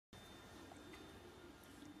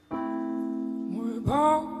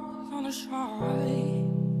both on the shore.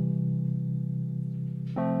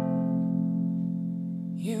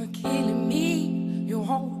 You're killing me, you're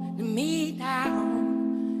holding me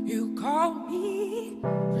down. You call me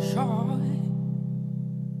for sure.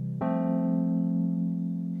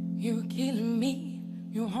 You're killing me,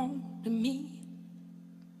 you're holding me.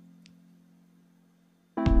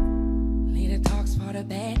 Leader talks for the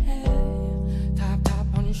bed, tap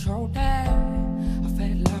on your shoulder. I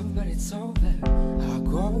felt love but it's over. I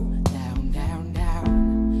go down, down,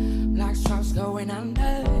 down. Black straps going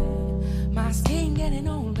under. My skin getting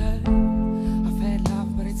older. I felt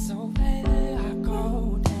love but it's over. I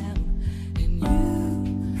go down and you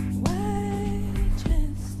were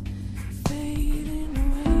just fading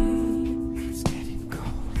away. It's getting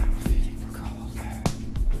cold, I'm feeling colder.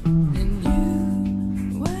 And you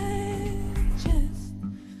were just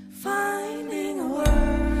finding a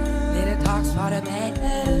word. Little talks for the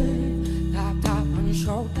better. Tap on your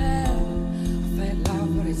shoulder. I felt love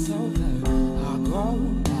but it's over. I go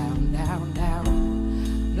down, down,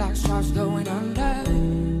 down. Black straps going under.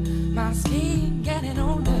 My skin getting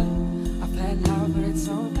older. I felt love but it's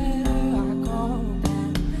over. I go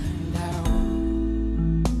down, down.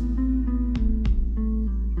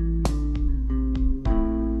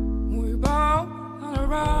 We're both on the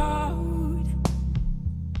road.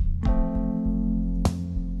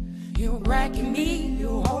 You're wrecking me,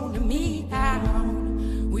 you're holding me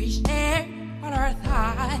down. We share on our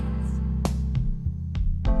thighs.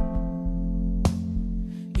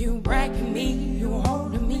 You breaking me, you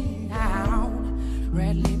holding me down.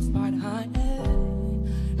 Red lips by the honey,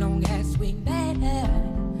 long hair sweet baby.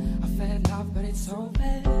 I felt love but it's over.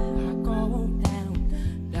 I go down,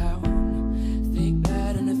 down. Thick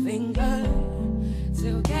blood in the finger,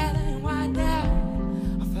 together and wide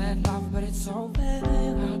down. I felt love but it's over.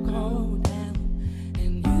 I go down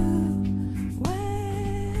and you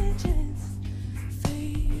were just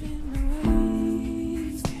fading away.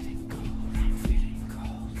 It's getting cold, I'm feeling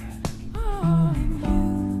cold. Oh, and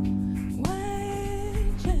you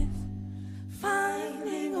were just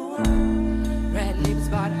finding a word. Red lips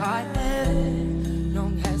but hot hair,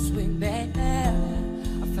 long hair swing back there.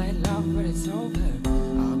 I felt love but it's over.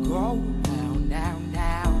 I go down, down,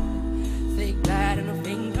 down. Thick blood in the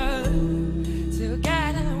finger,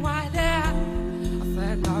 together and wide there. I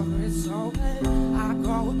felt love but it's over. I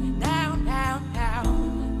go down, down,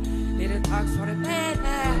 down. Little talks for the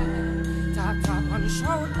better. Tap on the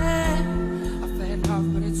shoulder. I felt love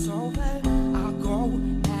but it's over. I go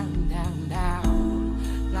down, down,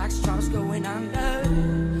 down. Black straps going under.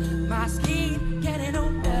 My skin